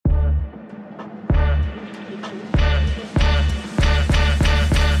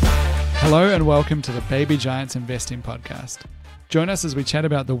Hello and welcome to the Baby Giants Investing Podcast. Join us as we chat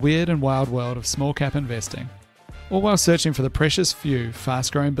about the weird and wild world of small cap investing, all while searching for the precious few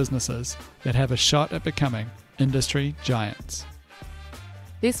fast-growing businesses that have a shot at becoming industry giants.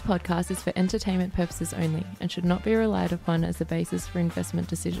 This podcast is for entertainment purposes only and should not be relied upon as the basis for investment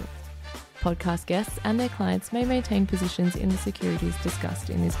decisions. Podcast guests and their clients may maintain positions in the securities discussed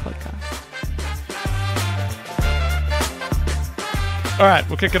in this podcast. All right,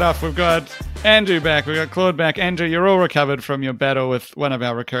 we'll kick it off. We've got Andrew back. We've got Claude back. Andrew, you're all recovered from your battle with one of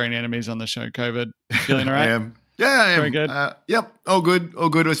our recurring enemies on the show, COVID. Feeling all right? I am. Yeah, I am. Very good. Yep, all good. All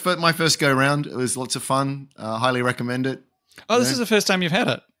good. It was my first go round. It was lots of fun. Highly recommend it. Oh, this is the first time you've had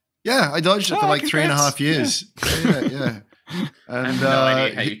it? Yeah, I dodged it for like congrats. 3.5 years. Yeah. I And have no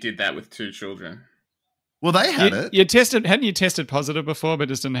idea how you did that with 2 children. well, they had it. You tested, hadn't you tested positive before but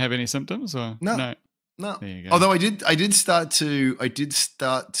just didn't have any symptoms? Or No. There you go. Although I did start to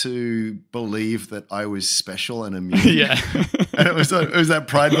believe that I was special and immune. Yeah. And it was that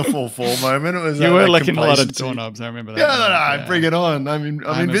pride before fall moment. It was You were that licking a lot of complacency. doorknobs. I remember that. Yeah, bring it on. I'm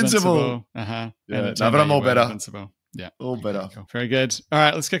invincible. Uh-huh. Yeah, And it no, turned but out I'm you all weren't better. Invincible. Yeah. All better. Cool. Very good. All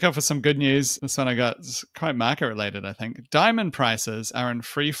right, let's kick off with some good news. This one I got is quite market related, I think. Diamond prices are in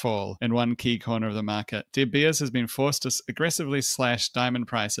free fall in one key corner of the market. De Beers has been forced to aggressively slash diamond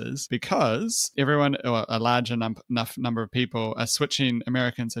prices because everyone, or a large enough number of people, are switching.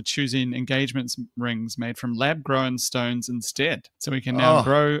 Americans are choosing engagement rings made from lab-grown stones instead. So we can now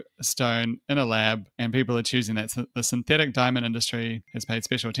grow a stone in a lab, and people are choosing that. So the synthetic diamond industry has paid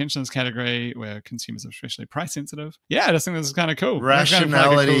special attention to this category where consumers are especially price sensitive. Yeah, I just think this is kind of cool. Rationality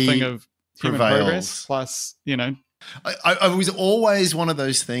like a cool thing of human prevails. progress plus, I was always one of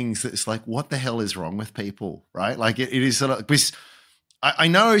those things that's like, what the hell is wrong with people, right? Like it is sort of, because I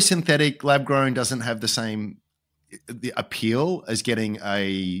know synthetic lab grown doesn't have the same the appeal as getting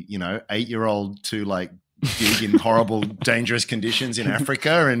a 8-year-old to like dig in horrible, dangerous conditions in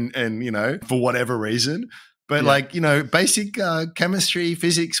Africa and for whatever reason. But basic chemistry,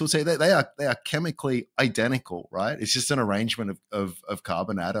 physics will say that they are chemically identical, right? It's just an arrangement of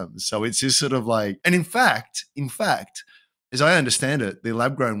carbon atoms. So it's just sort of like, and in fact, as I understand it, the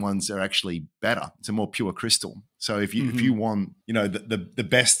lab grown ones are actually better. It's a more pure crystal. So if you want, the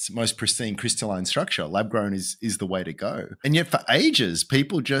best, most pristine crystalline structure, lab grown is the way to go. And yet for ages,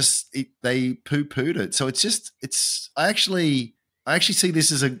 people they poo-pooed it. So I actually see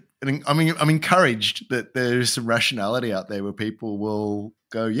this as I'm encouraged that there's some rationality out there where people will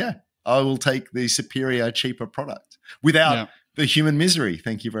go, yeah, I will take the superior, cheaper product without the human misery.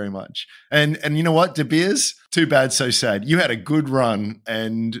 Thank you very much. And you know what, De Beers? Too bad, so sad. You had a good run,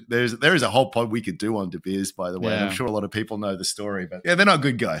 and there is a whole pod we could do on De Beers, by the way. And I'm sure a lot of people know the story, but yeah, they're not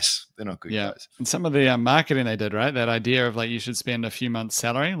good guys. They're not good guys. And some of the marketing they did, right? That idea of like you should spend a few months'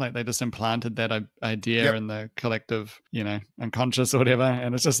 salary, like they just implanted that idea in the collective, unconscious or whatever,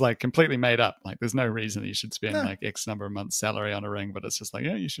 and it's just like completely made up. Like there's no reason that you should spend like X number of months' salary on a ring, but it's just like,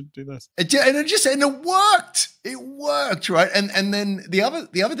 yeah, you should do this. And it worked. It worked, right? And then the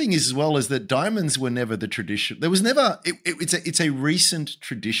other thing is as well is that diamonds were never the tradition. There was never. It's a recent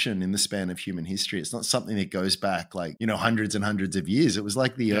tradition in the span of human history. It's not something that goes back like hundreds and hundreds of years. It was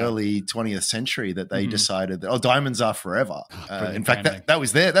like the early 20th century that they decided that diamonds are forever. In fact, that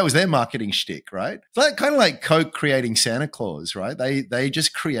was their marketing shtick, right? It's like kind of like Coke creating Santa Claus, right? They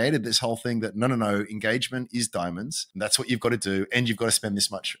just created this whole thing that no, engagement is diamonds. And that's what you've got to do, and you've got to spend this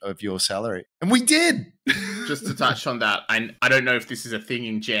much of your salary, and we did. Just to touch on that, I don't know if this is a thing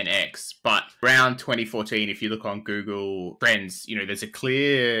in Gen X, but around 2014, if you look on Google Trends, there's a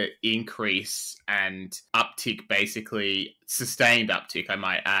clear increase and uptick, basically sustained uptick, I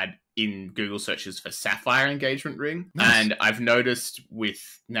might add, in Google searches for sapphire engagement ring. Nice. And I've noticed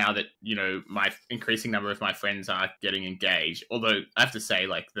with now that, my increasing number of my friends are getting engaged, although I have to say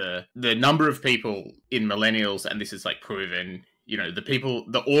like the number of people in millennials, and this is like proven,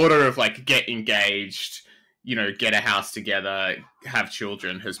 the order of like get engaged, get a house together, have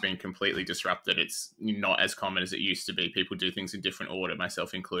children has been completely disrupted. It's not as common as it used to be. People do things in different order,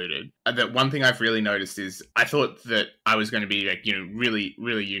 myself included. That one thing I've really noticed is I thought that I was going to be like, really,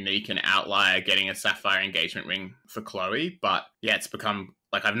 really unique and outlier getting a sapphire engagement ring for Chloe. But yeah, it's become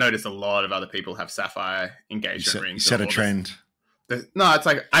like, I've noticed a lot of other people have sapphire engagement rings. You set a trend. No, it's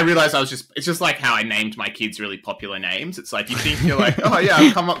like, I realized it's just like how I named my kids really popular names. It's like, you think you're like, oh yeah,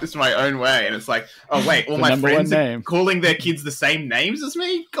 I've come up with my own way. And it's like, oh wait, all my friends are calling their kids the same names as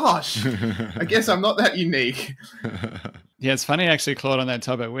me? Gosh, I guess I'm not that unique. Yeah, it's funny actually, Claude, on that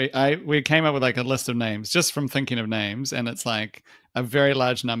topic. We came up with like a list of names just from thinking of names, and it's like a very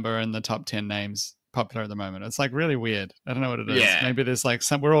large number in the top 10 names popular at the moment. It's like really weird. I don't know what it is. Yeah. Maybe there's like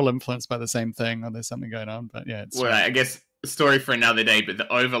we're all influenced by the same thing, or there's something going on. But yeah, it's Well, I guess a story for another day, but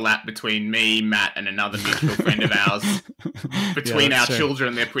the overlap between me, Matt, and another mutual friend of ours, between our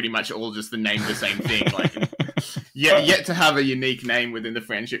children, they're pretty much all just the same thing. Like, yet to have a unique name within the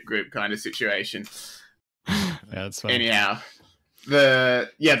friendship group kind of situation. Yeah, that's funny. Anyhow.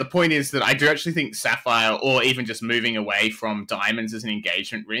 The point is that I do actually think sapphire, or even just moving away from diamonds as an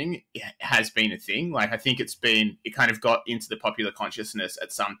engagement ring, has been a thing. Like, I think it kind of got into the popular consciousness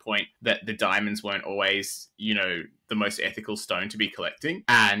at some point that the diamonds weren't always, the most ethical stone to be collecting.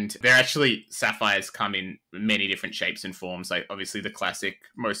 And they're actually, sapphires come in many different shapes and forms. Like, obviously the classic,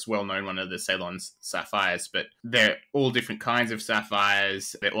 most well-known one are the Ceylon sapphires, but they're all different kinds of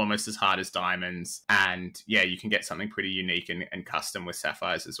sapphires. They're almost as hard as diamonds. And yeah, you can get something pretty unique and custom with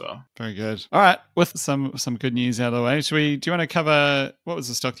sapphires as well. Very good. All right. With some good news out of the way, do you want to cover, what was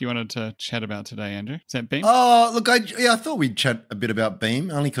the stock you wanted to chat about today, Andrew? Is that Beam? Oh, look, I thought we'd chat a bit about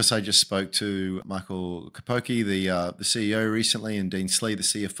Beam, only because I just spoke to Michael Kapoki, the CEO recently, and Dean Slee, the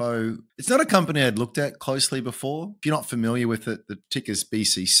CFO. It's not a company I'd looked at closely before. If you're not familiar with it, the ticker's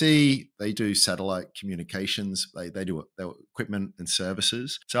BCC. They do satellite communications. They do equipment and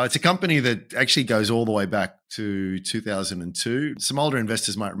services. So it's a company that actually goes all the way back to 2002. Some older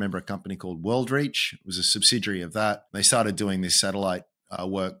investors might remember a company called WorldReach. It was a subsidiary of that. They started doing this satellite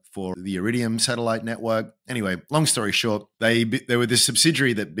work for the Iridium satellite network. Anyway, long story short, they were this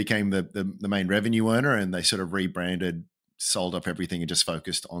subsidiary that became the main revenue earner, and they sort of rebranded, sold up everything, and just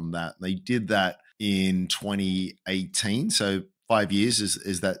focused on that. They did that in 2018. So 5 years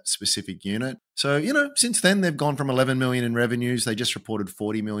is that specific unit. So, since then they've gone from 11 million in revenues. They just reported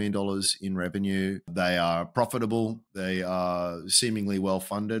 $40 million in revenue. They are profitable. They are seemingly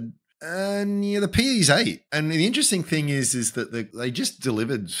well-funded. And the PE is 8. And the interesting thing is that they just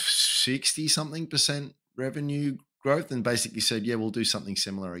delivered 60-something% revenue growth and basically said, yeah, we'll do something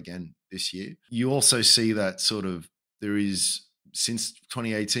similar again this year. You also see that sort of, there is, since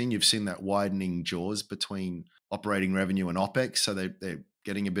 2018, you've seen that widening jaws between operating revenue and OPEX. So they're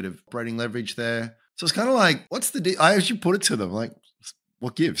getting a bit of operating leverage there. So it's kind of like, what's the deal? I actually put it to them, like,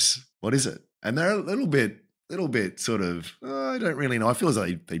 what gives? What is it? And they're a little bit sort of, I don't really know. I feel as though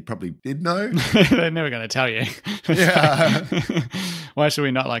they probably did know. They're never going to tell you. Yeah. Why should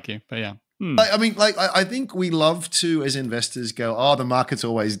we not like you? But yeah. I think we love to, as investors, go, oh, the market's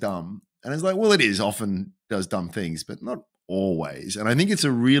always dumb. And it's like, well, it is, often does dumb things, but not always. And I think it's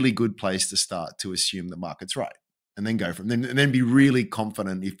a really good place to start to assume the market's right. And then go from then, and then be really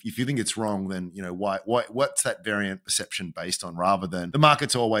confident. If you think it's wrong, then what's that variant perception based on, rather than the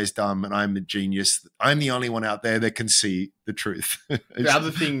market's always dumb and I'm the genius. I'm the only one out there that can see the truth. The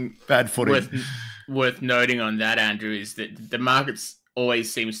other thing bad footing worth noting on that, Andrew, is that the market's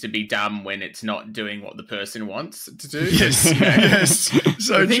always seems to be dumb when it's not doing what the person wants to do. Yes, yes.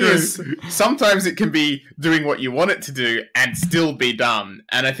 So the thing true. is, sometimes it can be doing what you want it to do and still be dumb.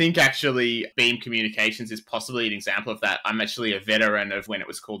 And I think actually Beam Communications is possibly an example of that. I'm actually a veteran of when it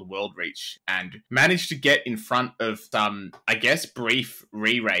was called WorldReach and managed to get in front of some, I guess, brief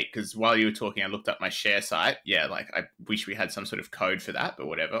re-rate, because while you were talking, I looked up my share site. Yeah, like I wish we had some sort of code for that, but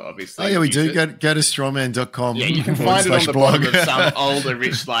whatever, obviously. Oh yeah, we do. Go to strawman.com. Yeah, you can find it on the blog of some older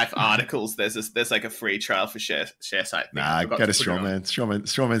Rich Life articles. There's like a free trial for share site thing. Nah, go to Strawman.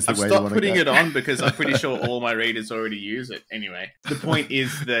 Strawman's the way you want to go. I've stopped putting it on because I'm pretty sure all my readers already use it. Anyway, the point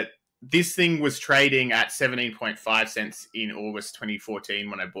is that this thing was trading at 17.5 cents in August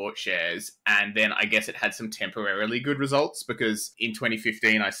 2014 when I bought shares. And then I guess it had some temporarily good results because in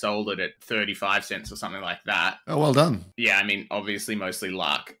 2015, I sold it at 35 cents or something like that. Oh, well done. Yeah, I mean, obviously mostly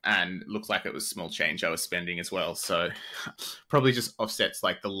luck, and looks like it was small change I was spending as well. So probably just offsets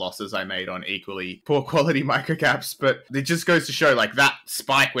like the losses I made on equally poor quality microcaps. But it just goes to show like that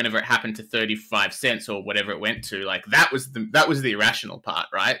spike whenever it happened to 35 cents or whatever it went to, like that was the irrational part,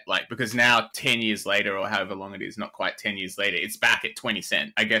 right? Like, because now 10 years later or however long it is, not quite 10 years later, it's back at 20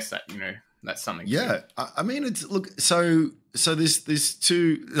 cents. I guess that, that's something. Yeah. I mean, it's so there's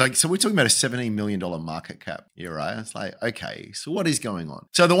two, like, so we're talking about a $17 million market cap here, right? It's like, okay, so what is going on?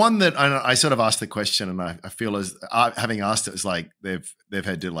 So the one that I sort of asked the question, and I feel as having asked it, is like they've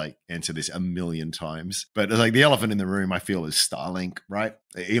had to like answer this a million times, but like the elephant in the room, I feel, is Starlink, right?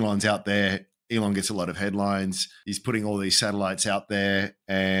 Elon's out there. Elon gets a lot of headlines. He's putting all these satellites out there,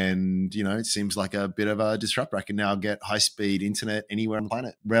 and it seems like a bit of a disruptor. I can now get high-speed internet anywhere on the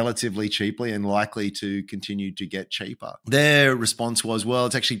planet relatively cheaply, and likely to continue to get cheaper. Their response was, well,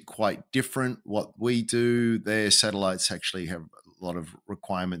 it's actually quite different what we do. Their satellites actually have a lot of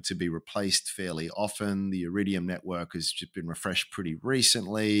requirement to be replaced fairly often. The Iridium network has just been refreshed pretty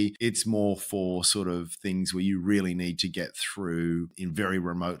recently. It's more for sort of things where you really need to get through in very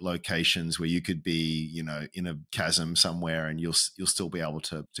remote locations where you could be, you know, in a chasm somewhere and you'll still be able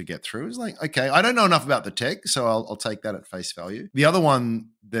to get through. It's like, okay, I don't know enough about the tech, so I'll take that at face value. The other one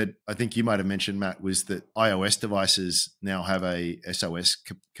that I think you might have mentioned, Matt, was that iOS devices now have a SOS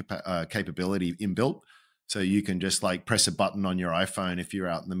capability inbuilt. So you can just like press a button on your iPhone if you're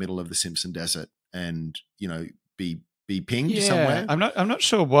out in the middle of the Simpson Desert and, you know, be pinged somewhere. I'm not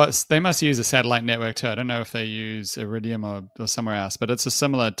sure what they must use a satellite network too. I don't know if they use Iridium or somewhere else, but it's a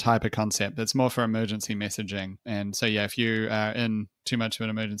similar type of concept. It's more for emergency messaging. And so yeah, if you are in too much of an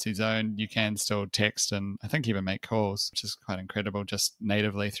emergency zone, you can still text and I think even make calls, which is quite incredible, just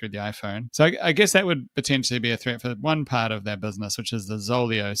natively through the iPhone. So I guess that would potentially be a threat for one part of their business, which is the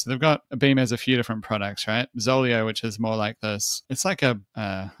Zoleo. So they've got, Beam has a few different products, right? Zoleo, which is more like this, it's like a,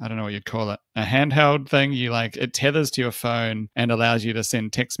 I don't know what you'd call it, a handheld thing. It tethers to your phone and allows you to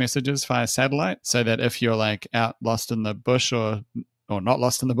send text messages via satellite so that if you're like out lost in the bush or not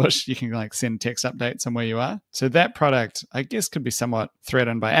lost in the bush, you can like send text updates on where you are. So that product, I guess, could be somewhat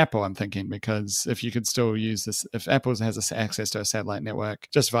threatened by Apple, I'm thinking, because if you could still use this, if Apple has access to a satellite network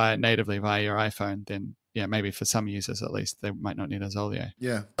just natively via your iPhone, then yeah, maybe for some users at least, they might not need a Zoleo.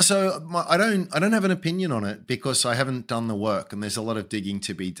 Yeah. So I don't have an opinion on it because I haven't done the work and there's a lot of digging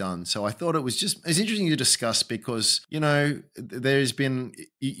to be done. So I thought it's interesting to discuss because, you know, there's been,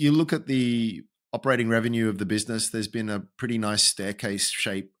 you look at the operating revenue of the business, there's been a pretty nice staircase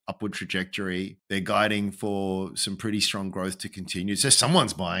shape upward trajectory. They're guiding for some pretty strong growth to continue. So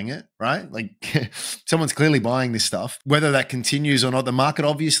someone's buying it, right? Like someone's clearly buying this stuff. Whether that continues or not, the market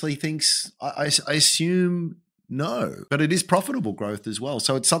obviously thinks, I assume no, but it is profitable growth as well.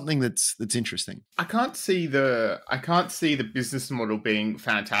 So it's something that's interesting. I can't see the business model being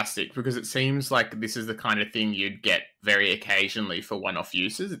fantastic because it seems like this is the kind of thing you'd get very occasionally for one-off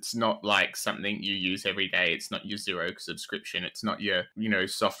uses. It's not like something you use every day. It's not your Xero subscription. It's not your, you know,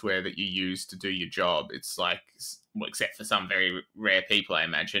 software that you use to do your job. It's like, well, except for some very rare people, I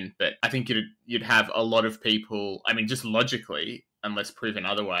imagine. But I think you'd have a lot of people, I mean, just logically, unless proven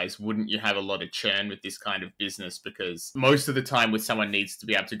otherwise, wouldn't you have a lot of churn with this kind of business? Because most of the time when someone needs to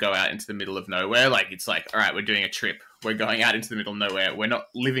be able to go out into the middle of nowhere, like it's like, all right, we're doing a trip. We're going out into the middle of nowhere. We're not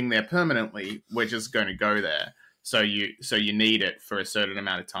living there permanently. We're just going to go there. So you need it for a certain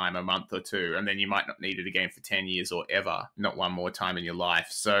amount of time, a month or two, and then you might not need it again for 10 years or ever, not one more time in your life.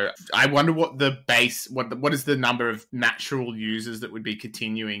 So I wonder what what is the number of natural users that would be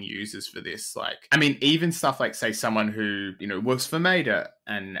continuing users for this? Like, I mean, even stuff like, say, someone who, you know, works for Meta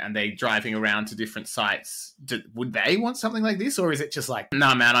and they're driving around to different sites. Would they want something like this? Or is it just like,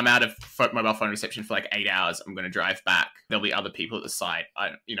 nah, man, I'm out of mobile phone reception for like 8 hours. I'm going to drive back. There'll be other people at the site.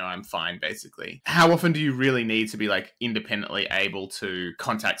 I'm fine, basically. How often do you really need to be like independently able to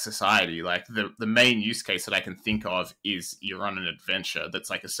contact society? Like the main use case that I can think of is you're on an adventure that's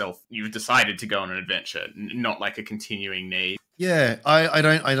like you've decided to go on an adventure, not like a continuing need. Yeah, I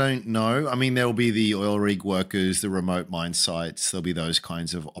don't know. I mean, there'll be the oil rig workers, the remote mine sites. There'll be those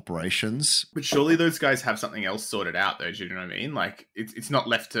kinds of operations. But surely those guys have something else sorted out, though. Do you know what I mean? Like, it's not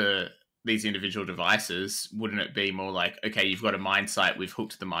left to these individual devices. Wouldn't it be more like, okay, you've got a mine site, we've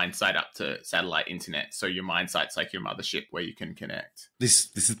hooked the mine site up to satellite internet, so your mine site's like your mothership where you can connect?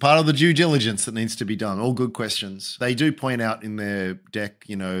 This is part of the due diligence that needs to be done. All good questions. They do point out in their deck,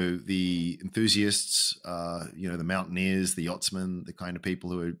 you know, the enthusiasts, the mountaineers, the yachtsmen, the kind of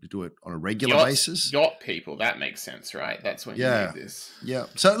people who do it on a regular basis. Yacht people, that makes sense, right? That's when you need this. Yeah.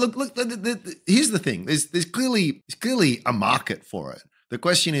 So look, here's the thing. There's clearly a market for it. The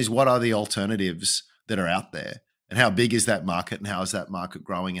question is, what are the alternatives that are out there and how big is that market and how is that market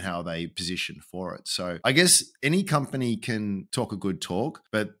growing and how are they positioned for it? So I guess any company can talk a good talk,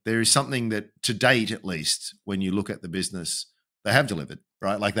 but there is something that to date, at least when you look at the business, they have delivered,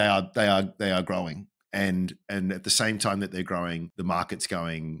 right? Like they are growing. And at the same time that they're growing, the market's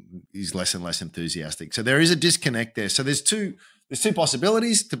is less and less enthusiastic. So there is a disconnect there. So there's two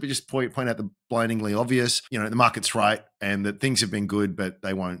possibilities to just point out the blindingly obvious. You know, the market's right and that things have been good, but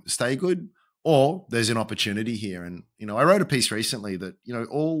they won't stay good. Or there's an opportunity here. And, you know, I wrote a piece recently that, you know,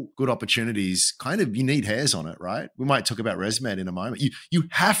 all good opportunities you need hairs on it, right? We might talk about Resmed in a moment. You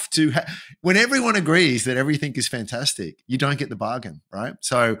have to, when everyone agrees that everything is fantastic, you don't get the bargain, right?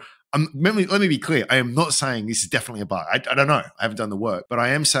 So let me be clear. I am not saying this is definitely a bug. I don't know. I haven't done the work, but I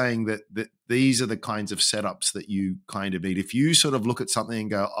am saying that these are the kinds of setups that you kind of need. If you sort of look at something and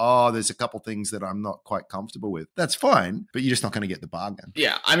go, oh, there's a couple things that I'm not quite comfortable with, that's fine, but you're just not going to get the bargain.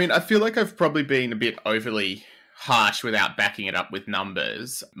 Yeah. I mean, I feel like I've probably been a bit overly harsh without backing it up with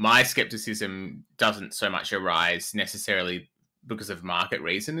numbers. My skepticism doesn't so much arise necessarily because of market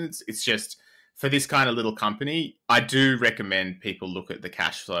reasons. It's just for this kind of little company, I do recommend people look at the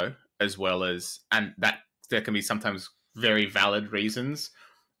cash flow as well as, and that there can be sometimes very valid reasons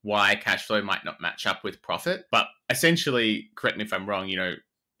why cash flow might not match up with profit. But essentially, correct me if I'm wrong,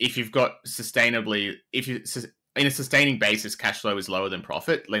 if you've got in a sustaining basis, cash flow is lower than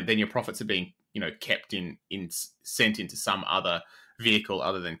profit, then your profits are being, kept sent into some other vehicle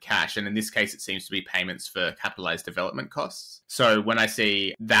other than cash. And in this case, it seems to be payments for capitalized development costs. So when I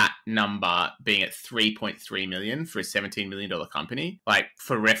see that number being at 3.3 million for a $17 million company, like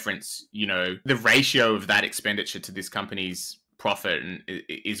for reference, the ratio of that expenditure to this company's profit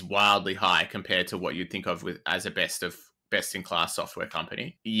is wildly high compared to what you'd think of as a best-in-class software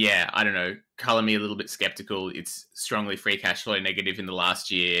company. Yeah, I don't know. Color me a little bit skeptical. It's strongly free cash flow negative in the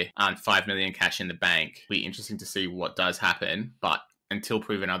last year and 5 million cash in the bank. Be interesting to see what does happen, but until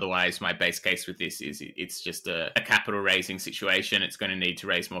proven otherwise, my base case with this is it's just a capital raising situation. It's going to need to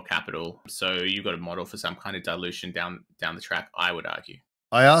raise more capital. So you've got to model for some kind of dilution down the track, I would argue.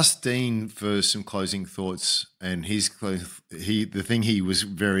 I asked Dean for some closing thoughts, and the thing he was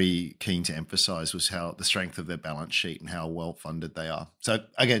very keen to emphasize was how the strength of their balance sheet and how well funded they are. So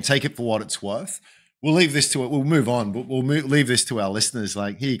again, take it for what it's worth. We'll leave this to it. We'll move on, but leave this to our listeners.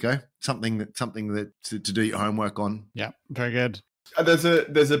 Like, here you go, something that to do your homework on. Yeah, very good. There's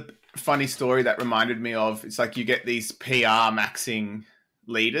a funny story that reminded me of. It's like you get these PR maxing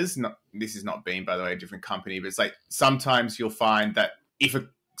leaders. This is not Beam, by the way, a different company, but it's like sometimes you'll find that if a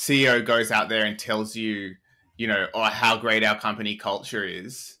CEO goes out there and tells you, how great our company culture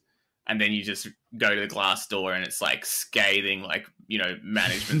is, and then you just go to the Glassdoor and it's like scathing, like,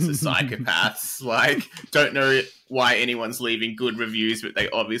 management's the psychopaths, like, don't know why anyone's leaving good reviews, but they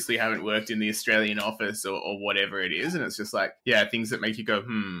obviously haven't worked in the Australian office or whatever it is. And it's just like, yeah, things that make you go,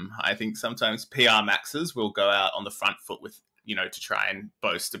 I think sometimes PR maxes will go out on the front foot with, to try and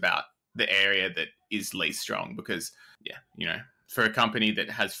boast about the area that is least strong because, for a company that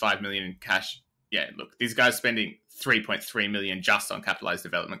has 5 million in cash, look, these guys spending 3.3 million just on capitalized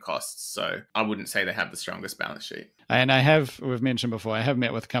development costs. So I wouldn't say they have the strongest balance sheet. And we've mentioned before, I have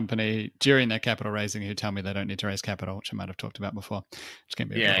met with a company during their capital raising who tell me they don't need to raise capital, which I might have talked about before. Which can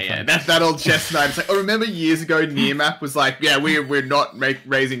be that's that old chestnut. It's like, remember years ago, Nearmap was like, we're not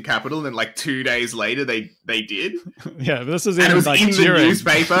raising capital, and then like 2 days later they did. Yeah, this is and it was like in the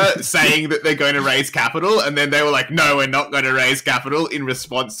newspaper saying that they're going to raise capital, and then they were like, no, we're not going to raise capital in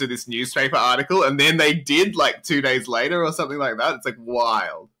response to this newspaper article, and then they did like 2 days later or something like that. It's like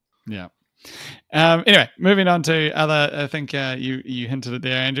wild. Yeah. Anyway, moving on to other, I think you hinted it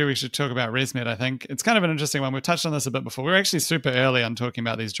there, Andrew. We should talk about Resmed. I think it's kind of an interesting one. We've touched on this a bit before. We were actually super early on talking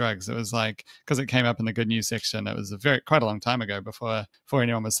about these drugs. It was like, because it came up in the good news section, it was quite a long time ago before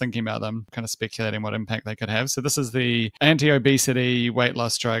anyone was thinking about them, kind of speculating what impact they could have. So this is the anti-obesity weight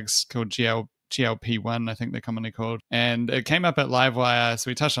loss drugs called GLP-1, I think they're commonly called. And it came up at Livewire,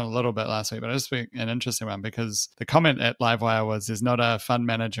 so we touched on it a little bit last week, but it's an interesting one because the comment at Livewire was, there's not a fund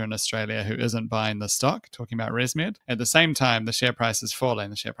manager in Australia who isn't buying the stock, talking about Resmed. At the same time, the share price is falling.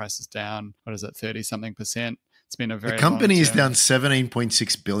 The share price is down, 30-something%. It's been a very The company is down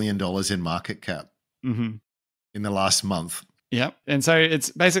 $17.6 billion in market cap in the last month. Yeah. And so it's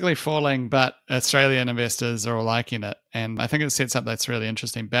basically falling, but Australian investors are all liking it. And I think it sets up that's really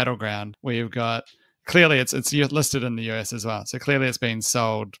interesting battleground where you've got, clearly it's listed in the US as well. So clearly it's being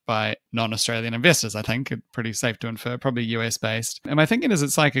sold by non-Australian investors, I think. It's pretty safe to infer, probably US based. And my thinking is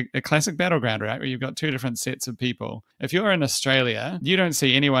it's like a classic battleground, right? Where you've got two different sets of people. If you're in Australia, you don't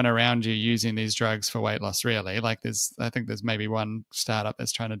see anyone around you using these drugs for weight loss, really. Like I think there's maybe one startup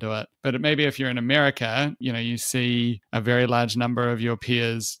that's trying to do it. But maybe if you're in America, you see a very large number of your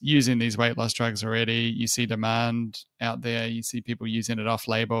peers using these weight loss drugs already. You see demand out there. You see people using it off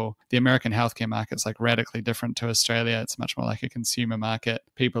label. The American healthcare market's like radically different to Australia. It's much more like a consumer market.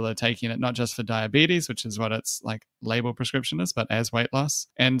 People are taking it not just for diabetes, which is what its like label prescription is, but as weight loss.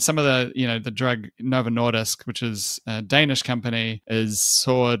 And some of the drug Novo Nordisk, which is a Danish company, is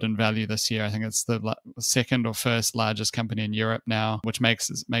soared in value this year. I think it's the second or first largest company in Europe now, which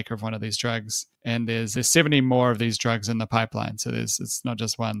is maker of one of these drugs. And there's 70 more of these drugs in the pipeline. So it's not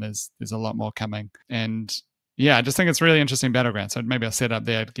just one. There's a lot more coming. And Yeah, I just think it's really interesting battleground. So maybe I'll set up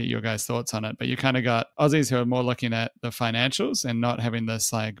there to get your guys' thoughts on it. But you kind of got Aussies who are more looking at the financials and not having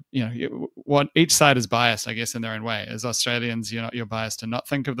this like, what each side is biased, I guess, in their own way. As Australians, you're biased to not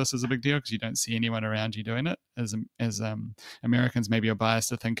think of this as a big deal because you don't see anyone around you doing it. As Americans, maybe you're biased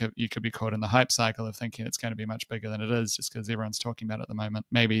to think you could be caught in the hype cycle of thinking it's going to be much bigger than it is just because everyone's talking about it at the moment.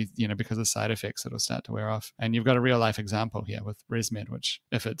 Maybe, because of side effects, it'll start to wear off. And you've got a real life example here with Resmed, which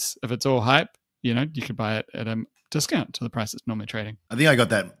if it's all hype, you could buy it at a discount to the price it's normally trading. I think I got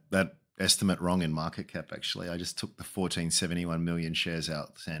that estimate wrong in market cap, actually. I just took the 1471 million shares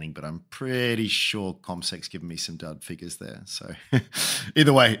outstanding, but I'm pretty sure CommSec's given me some dud figures there. So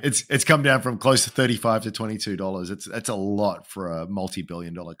either way, it's come down from close to $35 to $22. That's a lot for a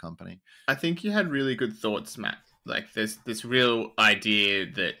multi-billion-dollar company. I think you had really good thoughts, Matt. Like there's this real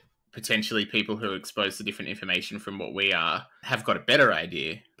idea that potentially people who are exposed to different information from what we are have got a better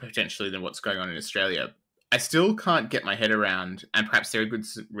idea potentially than what's going on in Australia. I still can't get my head around, and perhaps there are good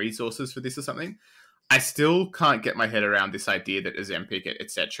resources for this or something. I still can't get my head around this idea that Ozempic,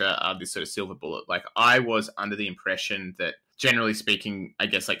 etc., are this sort of silver bullet. Like I was under the impression that generally speaking, I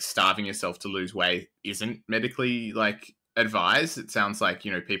guess like starving yourself to lose weight isn't medically like advised. It sounds like,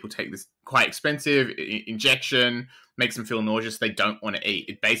 people take this quite expensive injection, makes them feel nauseous. They don't want to eat.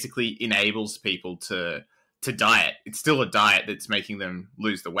 It basically enables people to diet. It's still a diet that's making them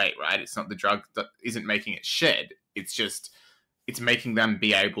lose the weight, right? It's not the drug that isn't making it shed. It's making them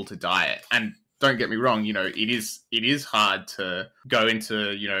be able to diet. And don't get me wrong, it is hard to go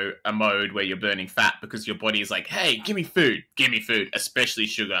into, a mode where you're burning fat because your body is like, hey, give me food, especially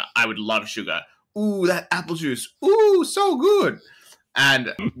sugar. I would love sugar. Ooh, that apple juice. Ooh, so good.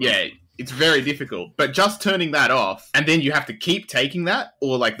 And yeah, it's very difficult. But just turning that off, and then you have to keep taking that,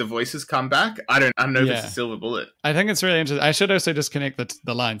 or like the voices come back. I don't know if it's a silver bullet. I think it's really interesting. I should also just connect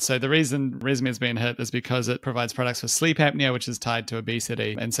the lines. So the reason Resmed's been hit is because it provides products for sleep apnea, which is tied to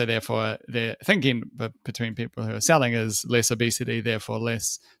obesity. And so therefore their thinking between people who are selling is less obesity, therefore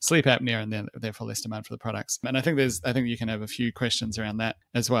less sleep apnea, and then therefore less demand for the products. And I think you can have a few questions around that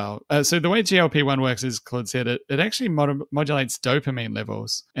as well. So the way GLP-1 works, as Claude said, it actually modulates dopamine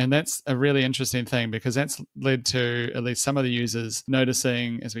levels. And that's a really interesting thing because that's led to at least some of the users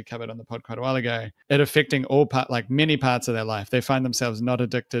noticing, as we covered on the pod quite a while ago, it affecting many parts of their life. They find themselves not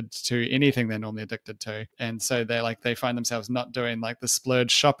addicted to anything they're normally addicted to. And so they find themselves not doing like the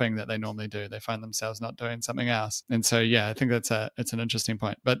splurge shopping that they normally do. They find themselves not doing something else. And so, yeah, I think it's an interesting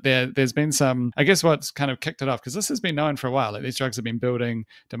point. But there's been some, I guess what's kind of kicked it off, because this has been known for a while, like these drugs have been building,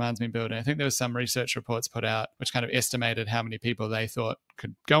 demand's been building. I think there was some research reports put out which kind of estimated how many people they thought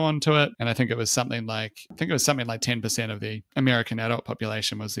could go onto it. And I think it was something like 10% of the American adult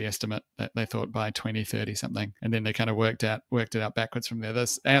population was the estimate that they thought by 2030 something. And then they kind of worked it out backwards from there.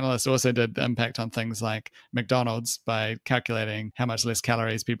 This analyst also did the impact on things like McDonald's by calculating how much less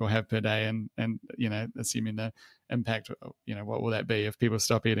calories people have per day and assuming the impact, what will that be if people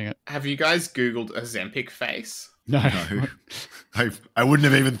stop eating it? Have you guys Googled Ozempic face? No. I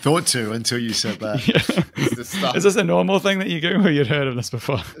wouldn't have even thought to until you said that. Yeah. Is this a normal thing that you Google, or you'd heard of this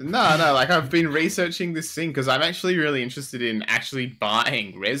before? No, like I've been researching this thing because I'm actually really interested in actually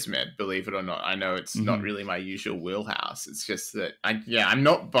buying Resmed, believe it or not. I know it's not really my usual wheelhouse. It's just that I'm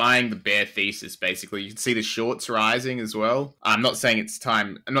not buying the bare thesis, basically. You can see the shorts rising as well. I'm not saying it's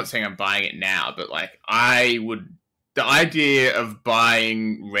time. I'm not saying I'm buying it now, but like the idea of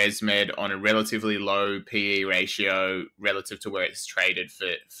buying Resmed on a relatively low PE ratio relative to where it's traded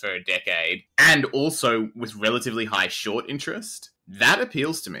for a decade, and also with relatively high short interest, that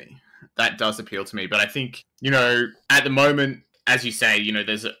appeals to me. That does appeal to me. But I think, at the moment, as you say,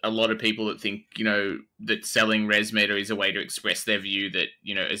 there's a lot of people that think, that selling Resmed is a way to express their view that,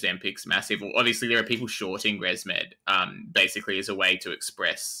 Ozempic's massive. Well, obviously, there are people shorting Resmed, basically as a way to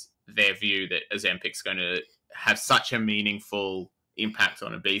express their view that Ozempic's going to have such a meaningful impact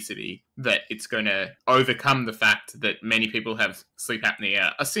on obesity that it's going to overcome the fact that many people have sleep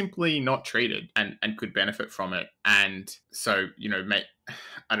apnea are simply not treated and could benefit from it. And so,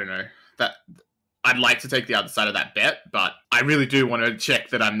 I don't know, that I'd like to take the other side of that bet, but I really do want to check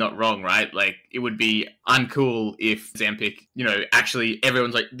that I'm not wrong, right? Like, it would be uncool if Ozempic, actually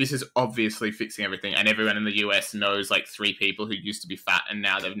everyone's like, this is obviously fixing everything, and everyone in the US knows like 3 people who used to be fat and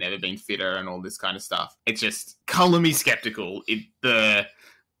now they've never been fitter and all this kind of stuff. It's just color me skeptical. There's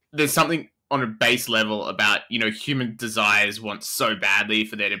something on a base level about, human desires want so badly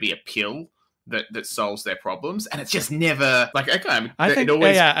for there to be a pill that solves their problems, and it's just never like, okay, I think it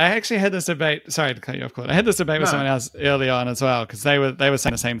always. I actually had this debate. Sorry to cut you off, Claude. I had this debate with someone else early on as well, because they were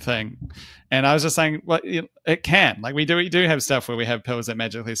saying the same thing, and I was just saying, well, it can, like, we do have stuff where we have pills that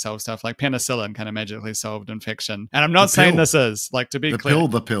magically solve stuff, like penicillin kind of magically solved infection, and I'm not saying this is, like, to be clear,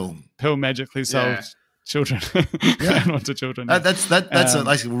 the pill magically solved children. Not to children. That's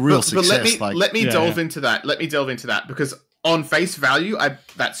a real success. Let me delve into that. Let me delve into that, because on face value,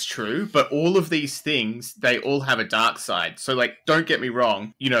 that's true. But all of these things, they all have a dark side. So, like, don't get me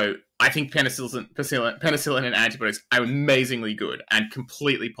wrong. I think penicillin and antibiotics are amazingly good and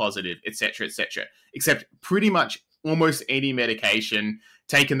completely positive, etc., etc. Except pretty much almost any medication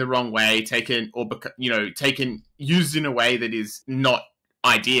taken the wrong way, used in a way that is not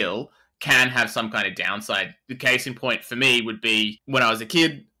ideal, can have some kind of downside. The case in point for me would be when I was a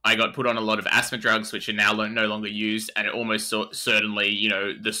kid, I got put on a lot of asthma drugs, which are now no longer used, and it almost certainly,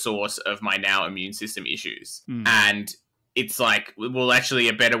 the source of my now immune system issues. And it's like, well, actually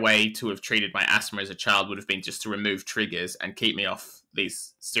a better way to have treated my asthma as a child would have been just to remove triggers and keep me off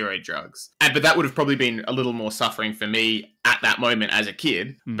these steroid drugs. But that would have probably been a little more suffering for me at that moment as a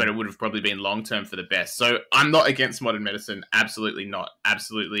kid, but it would have probably been long-term for the best. So I'm not against modern medicine. Absolutely not.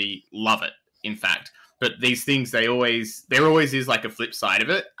 Absolutely love it, in fact. But these things, there always is like a flip side of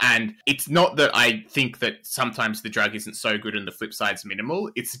it. And it's not that I think that sometimes the drug isn't so good and the flip side's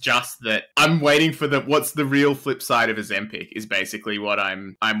minimal. It's just that I'm waiting for what's the real flip side of Ozempic is basically what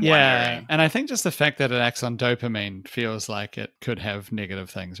I'm wondering. And I think just the fact that it acts on dopamine feels like it could have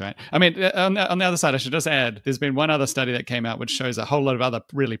negative things, right? I mean, on the other side, I should just add, there's been one other study that came out which shows a whole lot of other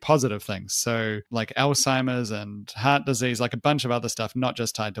really positive things. So like Alzheimer's and heart disease, like a bunch of other stuff, not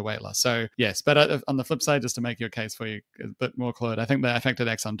just tied to weight loss. So yes, but on the flip side, just to make your case for you a bit more, Claude, I think the fact it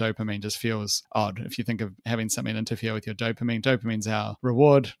acts on dopamine just feels odd. If you think of having something interfere with your dopamine's our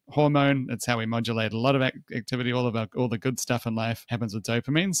reward hormone. It's how we modulate a lot of activity. All the good stuff in life happens with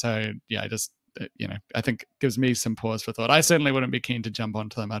dopamine. So yeah, I think it gives me some pause for thought. I certainly wouldn't be keen to jump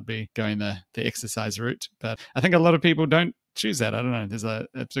onto them. I'd be going the exercise route, but I think a lot of people don't choose that. I don't know. There's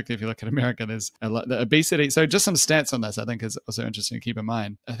particularly if you look at America, there's a lot, the obesity. So just some stats on this, I think, is also interesting to keep in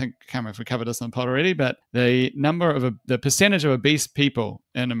mind. I can't remember if we covered this on the pod already, but the percentage of obese people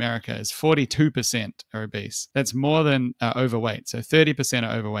in America is 42% are obese. That's more than overweight. So 30%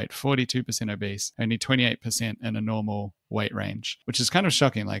 are overweight, 42% obese, only 28% in a normal weight range, which is kind of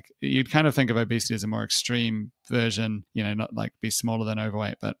shocking. Like, you'd kind of think of obesity as a more extreme version, not like be smaller than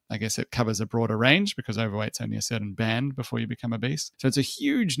overweight, but I guess it covers a broader range because overweight's only a certain band before you become obese. So it's a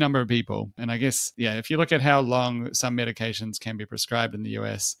huge number of people. And I guess, if you look at how long some medications can be prescribed in the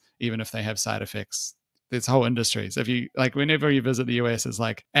US, even if they have side effects, there's whole industries. If you whenever you visit the US, there's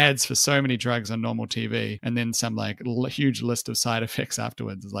like ads for so many drugs on normal TV, and then some like huge list of side effects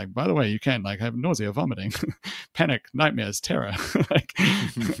afterwards. It's like, by the way, you can like have nausea, vomiting, panic, nightmares, terror.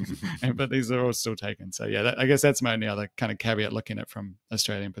 But these are all still taken. So yeah, I guess that's my only other kind of caveat looking at it from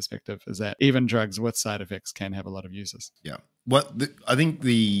Australian perspective, is that even drugs with side effects can have a lot of uses. Yeah. I think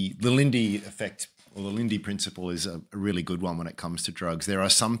the Lindy effect, or the Lindy principle, is a really good one when it comes to drugs. There are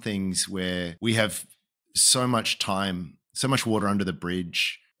some things where we have so much time, so much water under the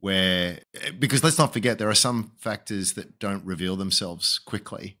bridge, because let's not forget, there are some factors that don't reveal themselves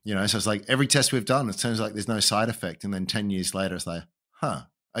quickly, so it's like every test we've done, it turns like there's no side effect. And then 10 years later, it's like,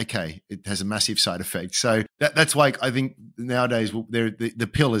 okay, it has a massive side effect. So that's why I think nowadays the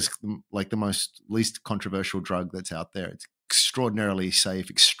pill is like the least controversial drug that's out there. It's extraordinarily safe,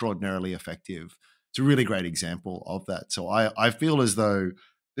 extraordinarily effective. It's a really great example of that. So I feel as though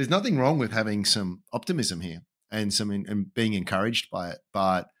there's nothing wrong with having some optimism here and being encouraged by it,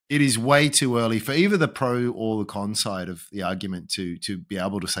 but it is way too early for either the pro or the con side of the argument to be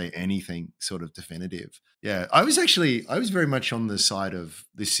able to say anything sort of definitive. Yeah, I was very much on the side of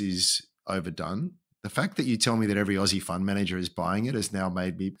this is overdone. The fact that you tell me that every Aussie fund manager is buying it has now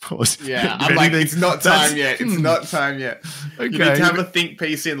made me pause. Yeah, I'm like, it's not time yet. It's not time yet. Okay. You need to have a think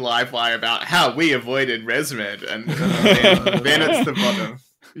piece in Livewire about how we avoided Resmed, and then it's the bottom.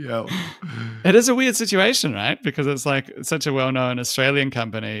 Yeah, it is a weird situation, right? Because it's like such a well-known Australian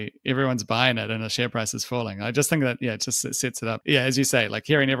company, everyone's buying it, and the share price is falling. I just think that it just sets it up. Yeah, as you say, like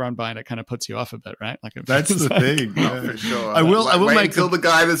hearing everyone buying it kind of puts you off a bit, right? Like that's the thing. Yeah. For sure. I will wait make until the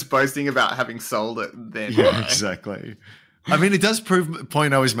guy that's boasting about having sold it. Then exactly. I mean, it does prove the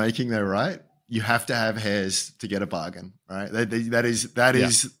point I was making there, right? You have to have hairs to get a bargain, right? That is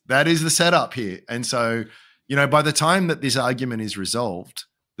the setup here, and so by the time that this argument is resolved,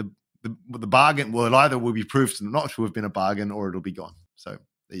 the bargain, well, it either will be proved not to have been a bargain or it'll be gone. So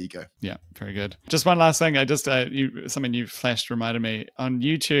there you go. Yeah, very good. Just one last thing. I just something you flashed reminded me on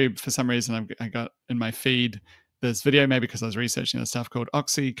YouTube. For some reason, I got in my feed this video, maybe because I was researching this stuff, called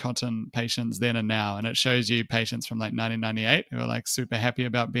Oxycontin Patients Then and Now. And it shows you patients from like 1998 who are like super happy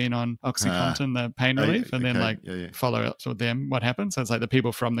about being on Oxycontin, the pain relief, and then follow up with them what happened. So it's like the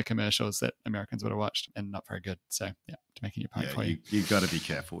people from the commercials that Americans would have watched, and not very good. So yeah, making your point for you. You've got to be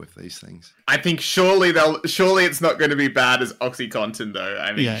careful with these things. I think surely it's not going to be bad as Oxycontin though.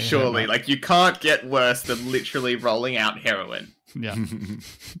 I mean, surely, like you can't get worse than literally rolling out heroin. Yeah.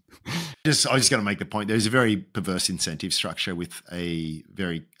 I was just going to make the point. There's a very perverse incentive structure with a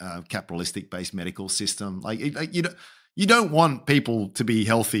very capitalistic based medical system. Like you don't want people to be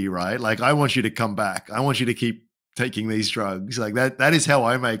healthy, right? Like I want you to come back. I want you to keep taking these drugs. Like that is how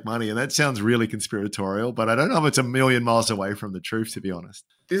I make money. And that sounds really conspiratorial, but I don't know if it's a million miles away from the truth, to be honest.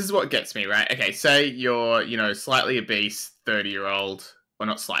 This is what gets me, right? Okay, say you're, slightly obese 30-year-old. Well,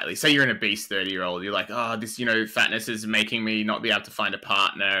 not slightly. Say you're an obese 30-year-old. You're like, oh, this, fatness is making me not be able to find a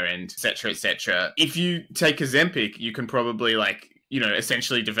partner, and et cetera, et cetera. If you take Ozempic, you can probably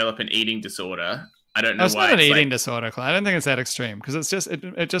essentially develop an eating disorder. I don't know why. It's not an eating disorder, Claude. I don't think it's that extreme, because it's just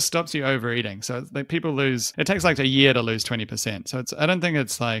it just stops you overeating. So it's like people lose. It takes like a year to lose 20%. So I don't think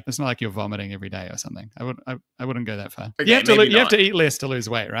it's not like you're vomiting every day or something. I wouldn't go that far. Okay, you have to eat less to lose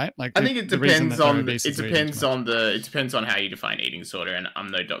weight, right? Like I think it depends on how you define eating disorder. And I'm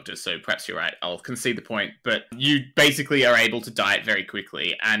no doctor, so perhaps you're right. I'll concede the point. But you basically are able to diet very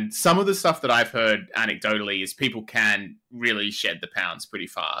quickly. And some of the stuff that I've heard anecdotally is people can really shed the pounds pretty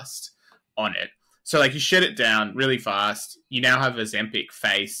fast on it. So like you shed it down really fast. You now have Ozempic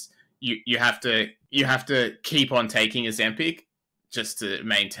face. You have to keep on taking Ozempic just to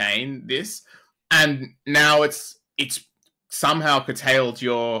maintain this. And now it's somehow curtailed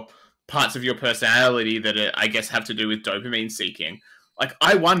your parts of your personality that I guess have to do with dopamine seeking. Like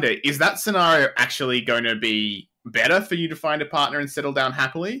I wonder, is that scenario actually going to be better for you to find a partner and settle down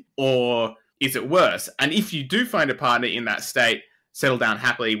happily, or is it worse? And if you do find a partner in that state, settle down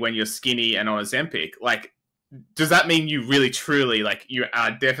happily when you're skinny and on Ozempic, like, does that mean you really truly, like, you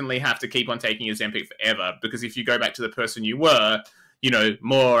definitely have to keep on taking Ozempic forever? Because if you go back to the person you were,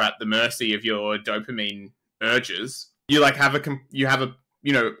 more at the mercy of your dopamine urges, you have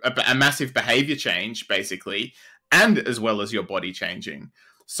a massive behavior change basically, and as well as your body changing.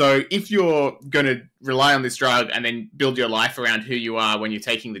 So if you're going to rely on this drug and then build your life around who you are when you're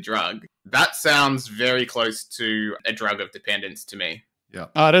taking the drug, that sounds very close to a drug of dependence to me. Yeah.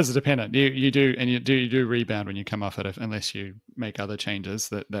 Oh, it is a dependent. You do rebound when you come off it, unless you make other changes.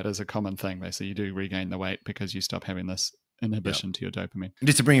 That is a common thing. Basically, you do regain the weight because you stop having this inhibition to your dopamine. And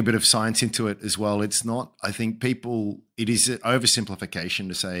just to bring a bit of science into it as well, it's not, I think it is an oversimplification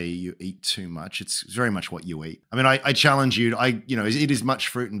to say you eat too much. It's very much what you eat. I mean, I challenge you, eat as much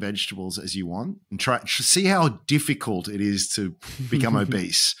fruit and vegetables as you want and see how difficult it is to become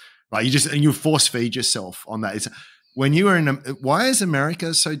obese, right? You force feed yourself on that. Why is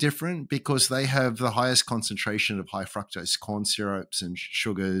America so different? Because they have the highest concentration of high fructose corn syrups and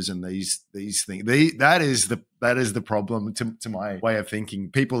sugars and these things. That is the problem to my way of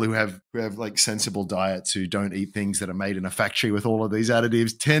thinking. People who have like sensible diets, who don't eat things that are made in a factory with all of these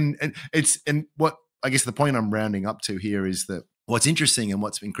additives, and what I guess the point I'm rounding up to here is that what's interesting and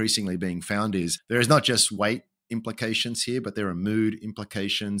what's increasingly being found is there is not just weight implications here, but there are mood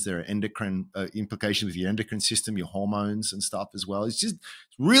implications. There are endocrine implications with your endocrine system, your hormones and stuff as well. It's just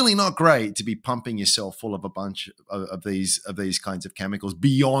really not great to be pumping yourself full of a bunch of these kinds of chemicals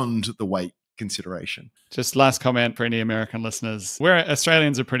beyond the weight consideration. Just last comment for any American listeners.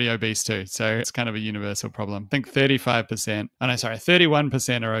 Australians are pretty obese too, so it's kind of a universal problem. I think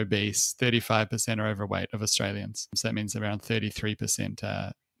 31% are obese, 35% are overweight of Australians. So that means around 33%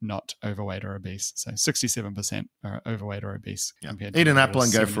 are not overweight or obese. So 67% are overweight or obese. Yeah. Eat an apple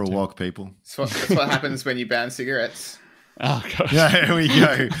and go for a walk, people. That's what happens when you ban cigarettes. Oh, gosh. Yeah, here we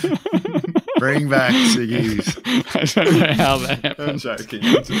go. Bring back ciggies. I don't know how that happened. I'm joking.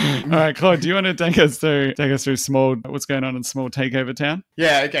 All right, Claude, do you want to take us through what's going on in small takeover town?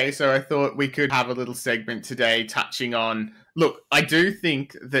 Yeah, okay. So I thought we could have a little segment today touching on, look, I do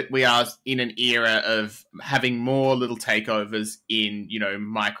think that we are in an era of having more little takeovers in,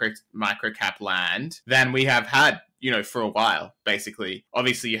 micro cap land than we have had, for a while, basically.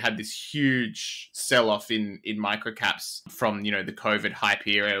 Obviously, you had this huge sell-off in microcaps from, the COVID hype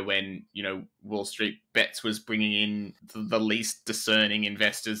era when, Wall Street Bets was bringing in the least discerning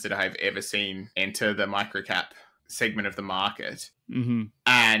investors that I've ever seen enter the microcap segment of the market. Mm-hmm.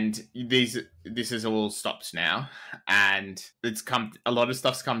 And this is all stopped now, and a lot of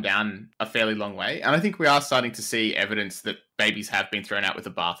stuff's come down a fairly long way, and I think we are starting to see evidence that babies have been thrown out with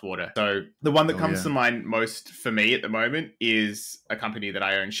the bathwater. So the one that comes to mind most for me at the moment is a company that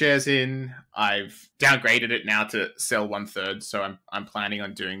I own shares in. I've downgraded it now to sell 1/3, so I'm planning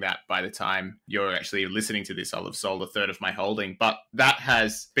on doing that by the time you're actually listening to this. I'll have sold 1/3 of my holding, but that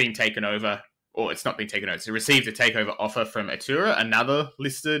has been taken over. Or it's not been taken over. It's received a takeover offer from Atura, another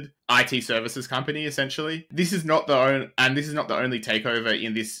listed IT services company, essentially. This is not the only takeover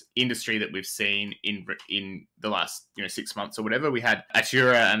in this industry that we've seen in the last 6 months or whatever. We had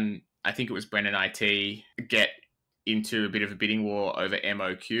Atura and I think it was Brennan IT get into a bit of a bidding war over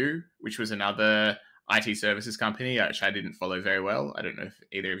MOQ, which was another IT services company, which I didn't follow very well. I don't know if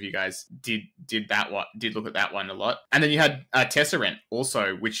either of you guys did look at that one a lot. And then you had Tesserent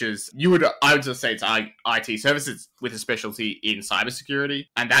also, which is I would just say it's IT services with a specialty in cybersecurity,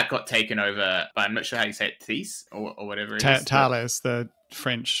 and that got taken over by, I'm not sure how you say it, Thies or whatever it is. Thales, the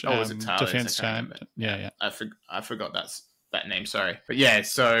French was it Thales? defense giant. Yeah. I forgot that name. Sorry, but yeah.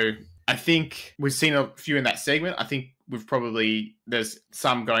 So I think we've seen a few in that segment. I think there's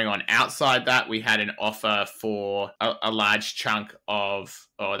some going on outside that. We had an offer for a large chunk of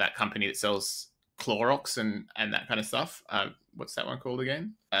that company that sells Clorox and that kind of stuff. What's that one called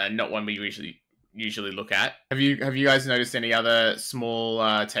again? Not one we usually look at. Have you guys noticed any other small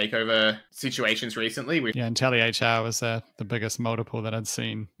takeover situations recently? IntelliHr was the biggest multiple that I'd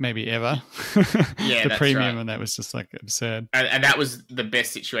seen maybe ever. Yeah, the that's premium right. and that was just like absurd. And that was the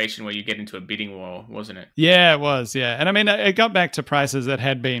best situation where you get into a bidding war, wasn't it? Yeah, it was. Yeah, and I mean it got back to prices that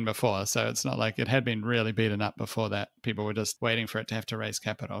had been before, so it's not like it had been really beaten up before that. People were just waiting for it to have to raise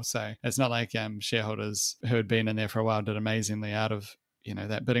capital. So it's not like shareholders who had been in there for a while did amazingly out of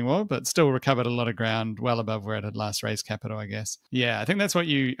that bidding war, but still recovered a lot of ground well above where it had last raised capital, I guess. Yeah, I think that's what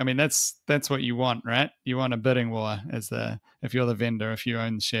that's what you want, right? You want a bidding war if you're the vendor, if you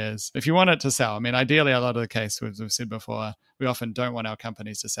own shares, if you want it to sell. I mean, ideally, a lot of the case, we've said before, we often don't want our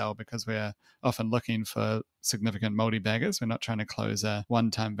companies to sell because we're often looking for significant multi-baggers. We're not trying to close a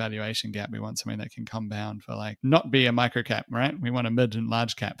one-time valuation gap. We want something that can compound for not be a microcap, right? We want a mid and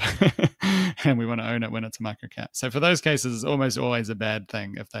large cap and we want to own it when it's a microcap. So for those cases, it's almost always a bad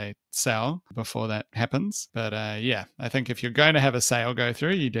thing if they sell before that happens. But I think if you're going to have a sale go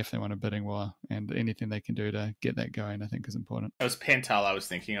through, you definitely want a bidding war, and anything they can do to get that going, I think is important. That was Pental I was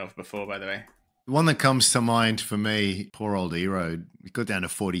thinking of before, by the way. The one that comes to mind for me, poor old Eroad, it got down to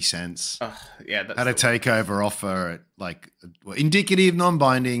 40 cents. Yeah, had a takeover offer at indicative,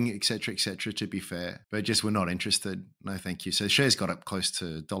 non-binding, et cetera, to be fair. But just we're not interested. No, thank you. So shares got up close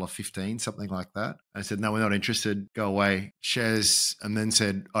to $1.15, something like that. I said, no, we're not interested. Go away. Shares, and then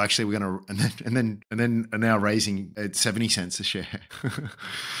said, oh, actually, we're going to, and then are now raising at 70 cents a share.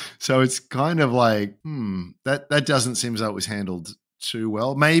 So it's kind of like, that doesn't seem as though it was handled too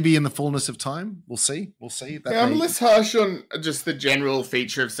well. Maybe in the fullness of time, we'll see. I'm less harsh on just the general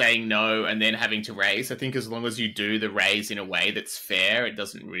feature of saying no and then having to raise. I think as long as you do the raise in a way that's fair, it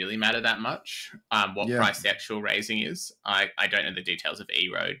doesn't really matter that much what price the actual raising is. I don't know the details of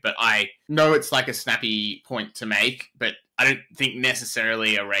Eroad, but I know it's like a snappy point to make, but I don't think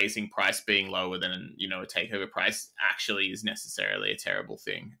necessarily a raising price being lower than a takeover price actually is necessarily a terrible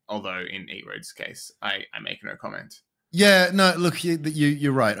thing. Although in Eroad's case, I make no comment. Yeah, no, look,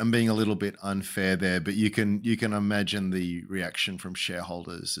 you're right. I'm being a little bit unfair there, but you can imagine the reaction from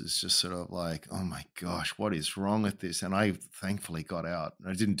shareholders is just sort of like, oh my gosh, what is wrong with this? And I thankfully got out.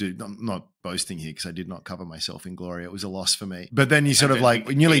 I'm not boasting here because I did not cover myself in glory. It was a loss for me. But then you sort of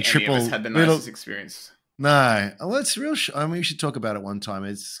nearly triple. Any of us had the nicest experience. No, well, it's real. We should talk about it one time.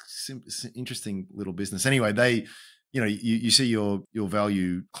 It's an interesting little business. Anyway, you see your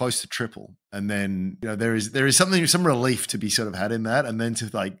value close to triple, and then there is some relief to be sort of had in that, and then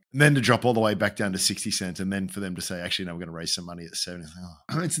to drop all the way back down to 60 cents, and then for them to say, actually, no, we're going to raise some money at 70.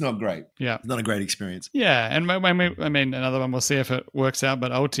 It's not great. Yeah, it's not a great experience. Yeah, and another one, we'll see if it works out.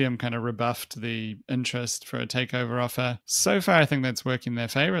 But Altium kind of rebuffed the interest for a takeover offer. So far, I think that's working in their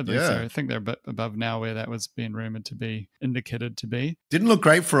favor. Yeah. So I think they're a bit above now where that was being rumored to be, indicated to be. Didn't look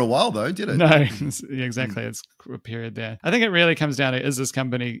great for a while though, did it? No, exactly. It's a period there. I think it really comes down to, is this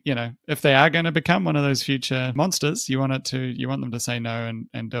company, if they are going to become one of those future monsters, you want them to say no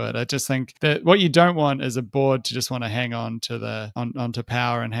and do it. I just think that what you don't want is a board to just want to hang on to onto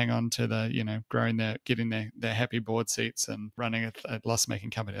power and hang on to getting their happy board seats and running a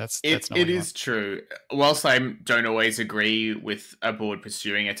loss-making company. That's not what you want. True. Whilst I don't always agree with a board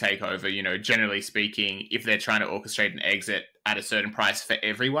pursuing a takeover, generally speaking, if they're trying to orchestrate an exit at a certain price for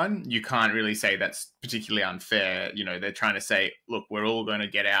everyone, you can't really say that's particularly unfair. They're trying to say, look, we're all going to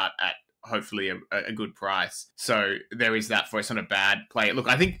get out at hopefully a good price. So there is that for us on a bad play. Look,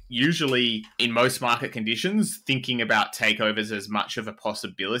 I think usually in most market conditions, thinking about takeovers as much of a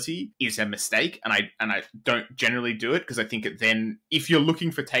possibility is a mistake. And I don't generally do it because I think then if you're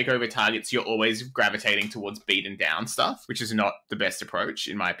looking for takeover targets, you're always gravitating towards beaten down stuff, which is not the best approach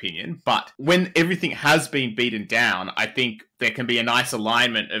in my opinion. But when everything has been beaten down, I think there can be a nice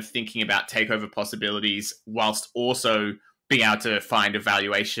alignment of thinking about takeover possibilities whilst also being able to find a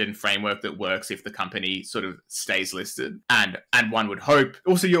valuation framework that works if the company sort of stays listed. And one would hope,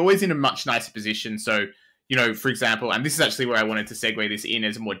 also you're always in a much nicer position. So, for example, and this is actually where I wanted to segue this in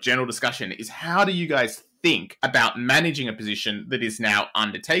as a more general discussion, is how do you guys think about managing a position that is now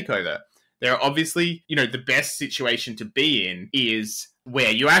under takeover? There are obviously, the best situation to be in is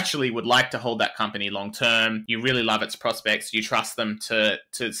where you actually would like to hold that company long term. You really love its prospects. You trust them to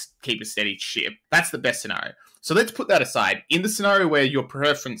keep a steady ship. That's the best scenario. So let's put that aside. In the scenario where your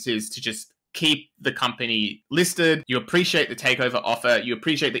preference is to just keep the company listed, you appreciate the takeover offer, you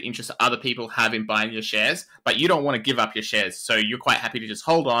appreciate the interest other people have in buying your shares, but you don't want to give up your shares. So you're quite happy to just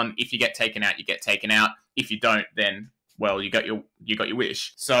hold on. If you get taken out, you get taken out. If you don't, then well, you got your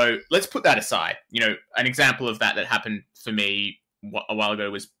wish. So let's put that aside. An example of that happened for me a while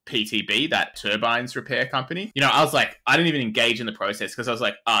ago was PTB, that turbines repair company. I was like, I didn't even engage in the process because I was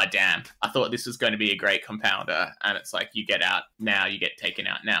like, oh, damn, I thought this was going to be a great compounder. And it's like, you get out now, you get taken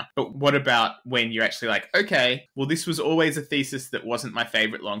out now. But what about when you're actually like, okay, well, this was always a thesis that wasn't my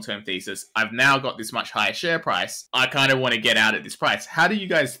favorite long-term thesis. I've now got this much higher share price. I kind of want to get out at this price. How do you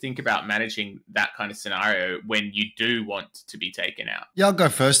guys think about managing that kind of scenario when you do want to be taken out? Yeah, I'll go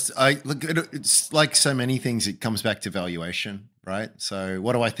first. It's like so many things, it comes back to valuation. Right. So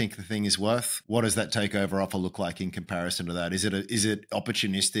what do I think the thing is worth? What does that takeover offer look like in comparison to that? Is it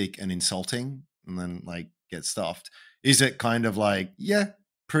opportunistic and insulting and then get stuffed? Is it kind of like, yeah,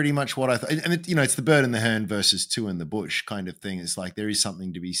 pretty much what I thought? And it's the bird in the hand versus two in the bush kind of thing. It's like there is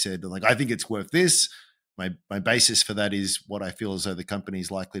something to be said. Like, I think it's worth this. My basis for that is what I feel as though the company is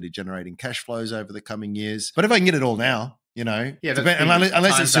likely to generate in cash flows over the coming years. But if I can get it all now, unless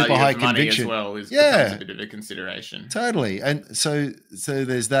it's super high conviction, as well becomes a bit of a consideration. Totally. And so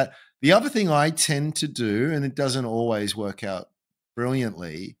there's that. The other thing I tend to do, and it doesn't always work out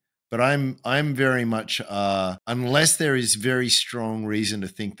brilliantly, but I'm very much unless there is very strong reason to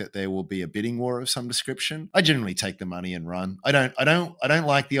think that there will be a bidding war of some description, I generally take the money and run. I don't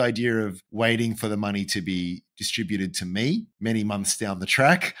like the idea of waiting for the money to be distributed to me many months down the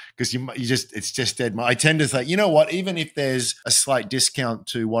track because it's just dead. I tend to say, you know what, even if there's a slight discount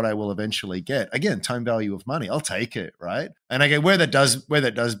to what I will eventually get, again, time value of money, I'll take it, right? And again, where that does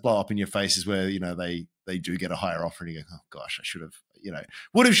blow up in your face is where they do get a higher offer and you go, oh gosh, I should have,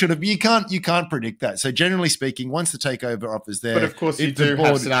 would have, should have. You can't predict that. So generally speaking, once the takeover offer's there, but of course you do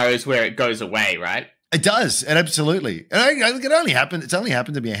have scenarios where it goes away, right? It does, and absolutely. And it only happened. It's only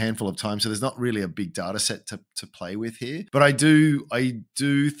happened to me a handful of times, so there's not really a big data set to play with here. But I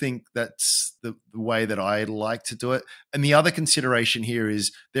do think that's the way that I like to do it. And the other consideration here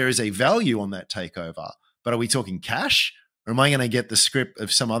is there is a value on that takeover, but are we talking cash? Or am I going to get the script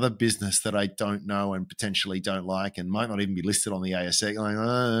of some other business that I don't know and potentially don't like and might not even be listed on the ASX? Like,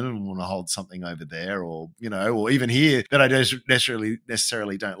 I don't want to hold something over there, or even here that I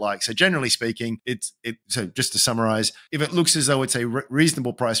necessarily don't like. So generally speaking, so just to summarize, if it looks as though it's a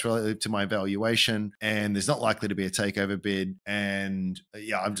reasonable price relative to my valuation and there's not likely to be a takeover bid, and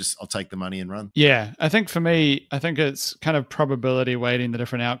I'll take the money and run. Yeah, I think for me, it's kind of probability weighting the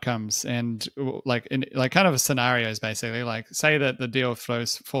different outcomes and kind of scenarios basically. Like, say that the deal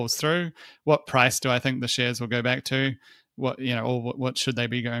falls through, what price do I think the shares will go back to? What what should they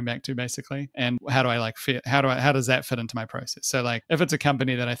be going back to basically? And how do I how does that fit into my process? So if it's a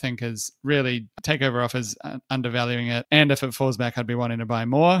company that I think is really takeover offers undervaluing it, and if it falls back, I'd be wanting to buy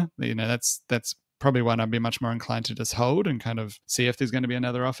more. That's probably one I'd be much more inclined to just hold and kind of see if there's going to be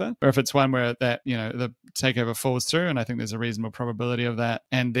another offer. Or if it's one where that the takeover falls through and I think there's a reasonable probability of that,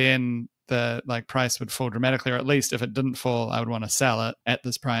 and then the price would fall dramatically, or at least if it didn't fall, I would want to sell it at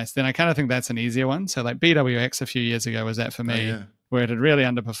this price, then I kind of think that's an easier one. So BWX a few years ago was that for me. where it had really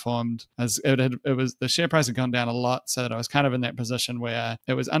underperformed. As the share price had gone down a lot, so that I was kind of in that position where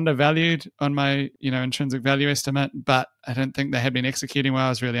it was undervalued on my intrinsic value estimate, but I don't think they had been executing well. I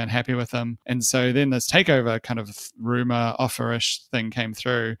was really unhappy with them. And so then this takeover kind of rumor offer-ish thing came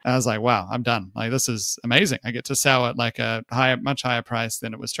through. I was like, wow, I'm done. Like, this is amazing. I get to sell at like a much higher price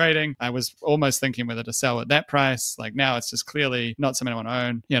than it was trading. I was almost thinking whether to sell at that price. Like, now it's just clearly not something I want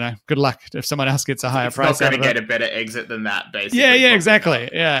to own. Good luck if someone else gets a higher price. It's not going to get a better exit than that, basically. Yeah, exactly.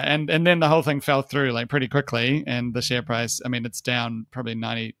 Yeah. And then the whole thing fell through like pretty quickly. And the share price, I mean, it's down probably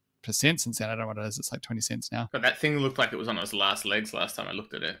 90% since then. I don't know what it is. It's like 20 cents now. But that thing looked like it was on its last legs last time I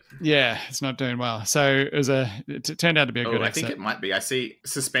looked at it. Yeah, it's not doing well. So it turned out to be a good exit. I think it might be. I see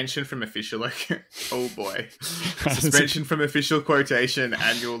suspension from official. Oh boy, suspension from official quotation,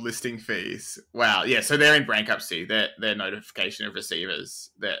 annual listing fees. Wow. Yeah. So they're in bankruptcy. Their notification of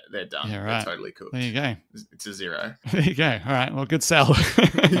receivers. They're done. Yeah, right. They're totally cooked. There you go. It's a zero. There you go. All right. Well, good sell.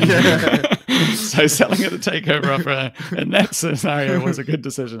 Yeah. So selling at the takeover offer in that scenario was a good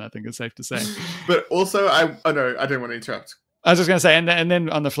decision, I think it's safe to say. But also, I don't want to interrupt. I was just going to say, and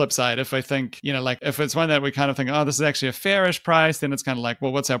then on the flip side, if I think, like if it's one that we kind of think, oh, this is actually a fairish price, then it's kind of like,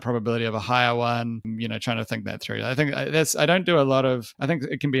 well, what's our probability of a higher one? Trying to think that through. I think I don't do a lot of, I think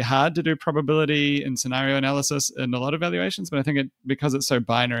it can be hard to do probability and scenario analysis in a lot of valuations, but I think because it's so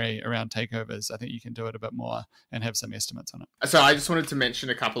binary around takeovers, I think you can do it a bit more and have some estimates on it. So I just wanted to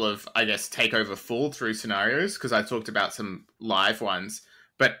mention a couple of, I guess, takeover fall through scenarios, because I talked about some live ones.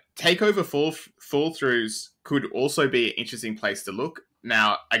 But takeover fall throughs could also be an interesting place to look.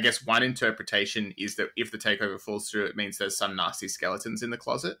 Now, I guess one interpretation is that if the takeover falls through, it means there's some nasty skeletons in the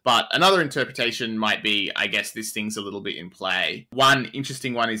closet. But another interpretation might be, I guess this thing's a little bit in play. One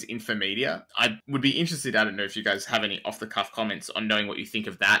interesting one is Infomedia. I would be interested, I don't know if you guys have any off-the-cuff comments on knowing what you think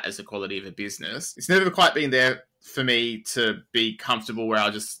of that as the quality of a business. It's never quite been there for me to be comfortable where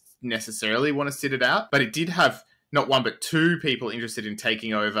I'll just necessarily want to sit it out. But it did have not one, but two people interested in taking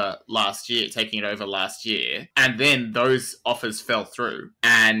it over last year. And then those offers fell through.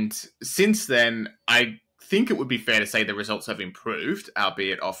 And since then, I think it would be fair to say the results have improved,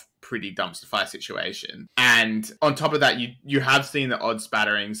 albeit off pretty dumpster fire situation. And on top of that, you have seen the odd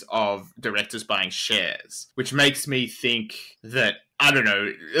spatterings of directors buying shares, which makes me think that, I don't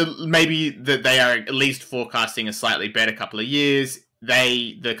know, maybe that they are at least forecasting a slightly better couple of years.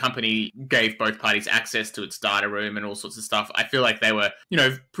 The company gave both parties access to its data room and all sorts of stuff. I feel like they were,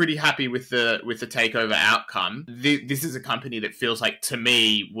 pretty happy with the takeover outcome. This is a company that feels like, to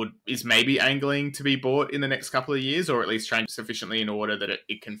me, is maybe angling to be bought in the next couple of years, or at least trying sufficiently in order that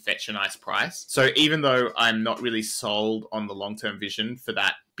it can fetch a nice price. So even though I'm not really sold on the long-term vision for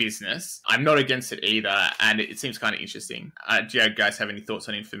that business, I'm not against it either, and it seems kind of interesting. Do you guys have any thoughts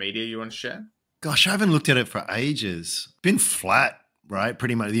on Infomedia you want to share? Gosh, I haven't looked at it for ages. Been flat. Right,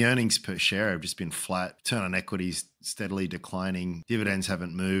 pretty much the earnings per share have just been flat. Return on equity's steadily declining. Dividends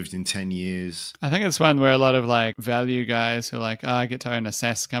haven't moved in 10 years. I think it's one where a lot of like value guys who are like, I get to own a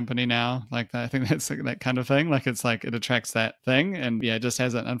SaaS company now. Like, I think that's like that kind of thing. Like, it's like it attracts that thing, and yeah, it just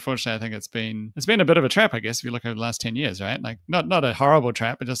hasn't. Unfortunately, I think it's been a bit of a trap, I guess, if you look over the last 10 years, right? Like, not a horrible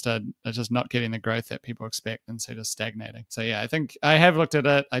trap, but just not getting the growth that people expect, and so just stagnating. So yeah, I think I have looked at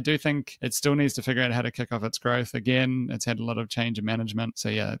it. I do think it still needs to figure out how to kick off its growth again. It's had a lot of change in management. So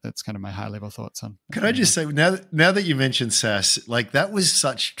yeah, that's kind of my high level thoughts on. Can I just say, now that you mentioned SaaS, like that was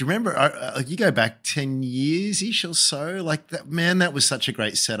such, do you remember, you go back 10 years-ish or so, like that, man, that was such a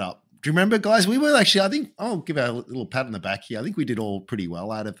great setup. Do you remember, guys? We were actually, I think, I'll give a little pat on the back here. I think we did all pretty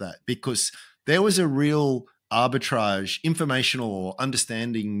well out of that, because there was a real arbitrage, informational or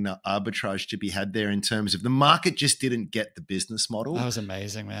understanding arbitrage to be had there, in terms of the market just didn't get the business model. That was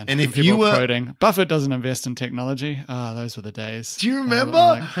amazing, man. And if you were quoting, Buffett doesn't invest in technology. Those were the days. Do you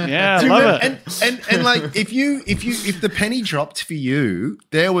remember? Yeah, I love it. And like if the penny dropped for you,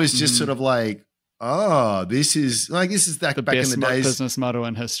 there was just sort of like, this is that the back in the days. Business model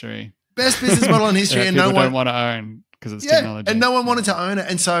in history. Best business model in history, and no one don't want to own because it's technology, and no one wanted to own it,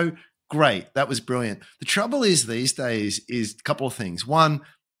 and so. Great. That was brilliant. The trouble is these days is a couple of things. One,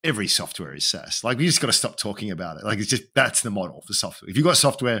 every software is SaaS. Like, we just got to stop talking about it. Like, it's just, that's the model for software. If you've got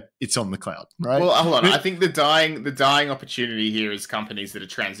software, it's on the cloud, right? Well, hold on. I think the dying opportunity here is companies that are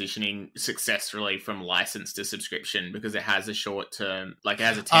transitioning successfully from license to subscription, because it has a short term, like it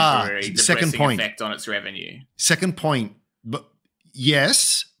has a temporary depressing effect on its revenue. Second point, but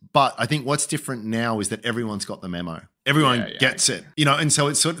yes, but I think what's different now is that everyone's got the memo. Everyone gets it, you know, and so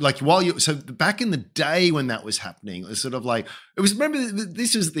it's sort of like so back in the day when that was happening, it was sort of like remember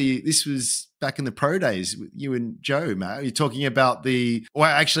this was back in the pro days with you and Joe, Matt. You're talking about the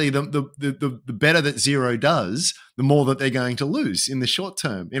better that zero does, the more that they're going to lose in the short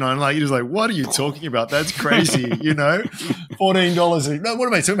term, you know, and like you're just like, what are you talking about? That's crazy, you know, $14. No, what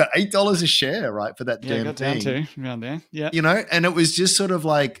am I talking about? $8 a share, right, for that damn thing. Down to around there, you know, and it was just sort of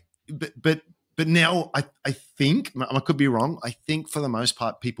like, but now I think, I could be wrong, I think for the most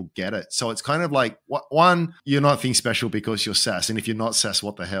part people get it. So it's kind of like, one, you're not thing special because you're SaaS. And if you're not SaaS,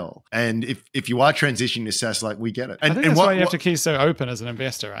 what the hell? And if you are transitioning to SaaS, like we get it. And, I think that's why you have to keep so open as an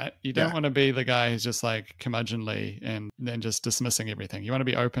investor, right? You don't want to be the guy who's just like curmudgeonly and then just dismissing everything. You want to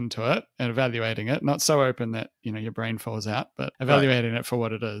be open to it and evaluating it. Not so open that, you know, your brain falls out, but evaluating it for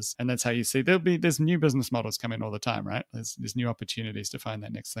what it is. And that's how you see there's new business models coming all the time, right? There's new opportunities to find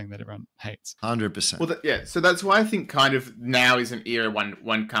that next thing that everyone hates. 100%. Well, so that's why I think kind of now is an era when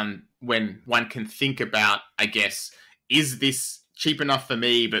one can think about, I guess, is this cheap enough for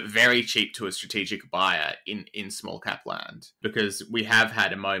me, but very cheap to a strategic buyer in small cap land? Because we have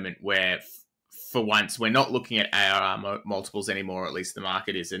had a moment where, for once, we're not looking at ARR multiples anymore, or at least the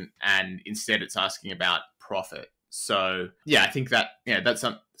market isn't, and instead it's asking about profit. So yeah, I think that that's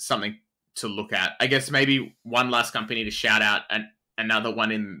something to look at. I guess maybe one last company to shout out, and another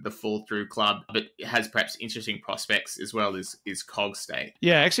one in the fall through club, but it has perhaps interesting prospects as well, is Cogstate.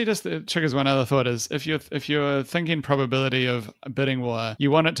 Yeah, actually, just triggers one other thought is if you're thinking probability of a bidding war, you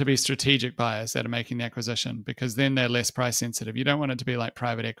want it to be strategic buyers that are making the acquisition, because then they're less price sensitive. You don't want it to be like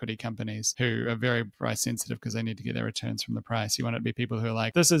private equity companies who are very price sensitive because they need to get their returns from the price. You want it to be people who are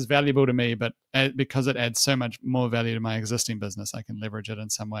like, this is valuable to me, but because it adds so much more value to my existing business, I can leverage it in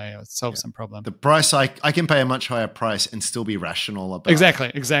some way or solve some problem. The price, I can pay a much higher price and still be rational about.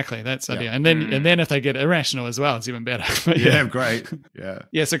 Exactly. That's the idea. And then if they get irrational as well, it's even better. Great.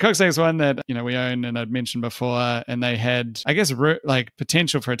 Yeah. So Cogstate is one that, you know, we own and I'd mentioned before, and they had, I guess, like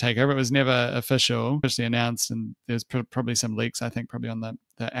potential for a takeover. It was never officially announced, and there's probably some leaks, I think, probably on the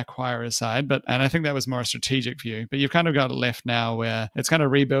acquirer side, and I think that was more a strategic view. But you've kind of got it left now where it's kind of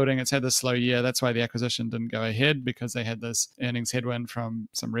rebuilding. It's had this slow year. That's why the acquisition didn't go ahead, because they had this earnings headwind from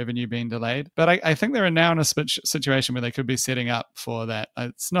some revenue being delayed. But I think they're now in a situation where they could be setting up for that.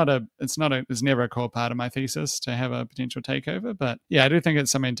 It's never a core part of my thesis to have a potential takeover, but yeah, I do think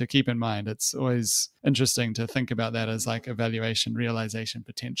it's something to keep in mind. It's always interesting to think about that as like a valuation realization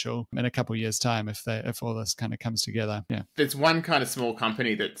potential in a couple of years' time if all this kind of comes together. Yeah, there's one kind of small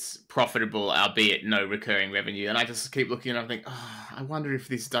company that's profitable, albeit no recurring revenue, and I just keep looking and I think, I wonder if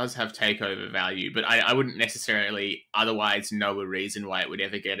this does have takeover value, but I wouldn't necessarily otherwise know a reason why it would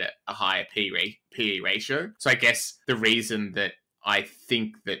ever get a higher PE ratio. So I guess the reason that I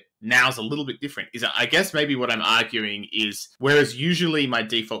think that now's a little bit different is, I guess maybe what I'm arguing is, whereas usually my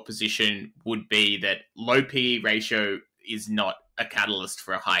default position would be that low PE ratio is not a catalyst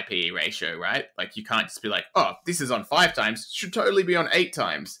for a high PE ratio, right? Like, you can't just be like, oh, this is on 5 times, should totally be on 8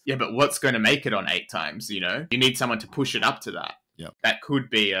 times. Yeah, but what's going to make it on 8 times, you know? You need someone to push it up to that. Yeah. That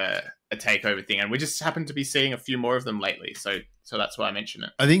could be a takeover thing, and we just happen to be seeing a few more of them lately. So that's why I mention it.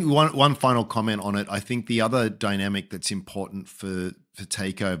 I think one final comment on it. I think the other dynamic that's important for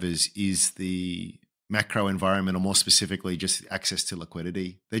takeovers is the macro environment, or more specifically, just access to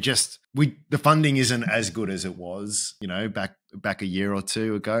liquidity. The funding isn't as good as it was, you know, back a year or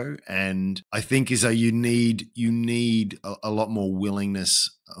two ago. And I think you need a lot more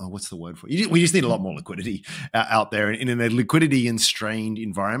willingness. What's the word for it? We just need a lot more liquidity out there in a liquidity constrained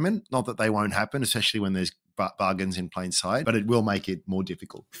environment. Not that they won't happen, especially when there's bargains in plain sight, but it will make it more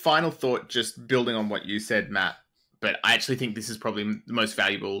difficult. Final thought, just building on what you said, Matt, but I actually think this is probably the most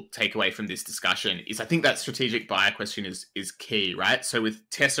valuable takeaway from this discussion, is I think that strategic buyer question is key, right? So with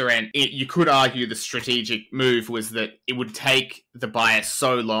Tesserent, you could argue the strategic move was that it would take the buyer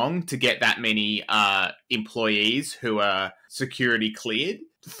so long to get that many employees who are security cleared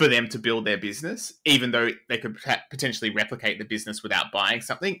for them to build their business, even though they could potentially replicate the business without buying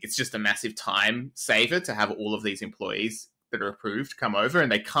something. It's just a massive time saver to have all of these employees that are approved come over,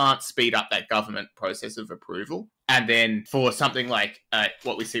 and they can't speed up that government process of approval. And then for something like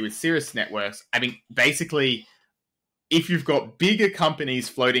what we see with Cirrus Networks, I mean, basically, if you've got bigger companies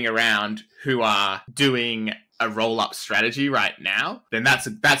floating around who are doing a roll-up strategy right now, then that's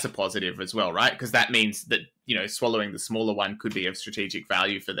a positive as well, right? Because that means that, you know, swallowing the smaller one could be of strategic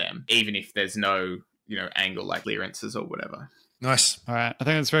value for them, even if there's no, you know, angle like clearances or whatever. Nice. All right. I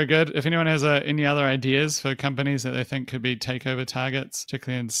think that's very good. If anyone has any other ideas for companies that they think could be takeover targets,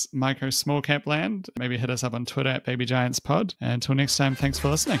 particularly in micro small cap land, maybe hit us up on Twitter at BabyGiantsPod. And until next time, thanks for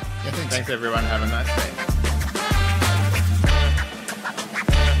listening. Yeah, thanks everyone. Have a nice day.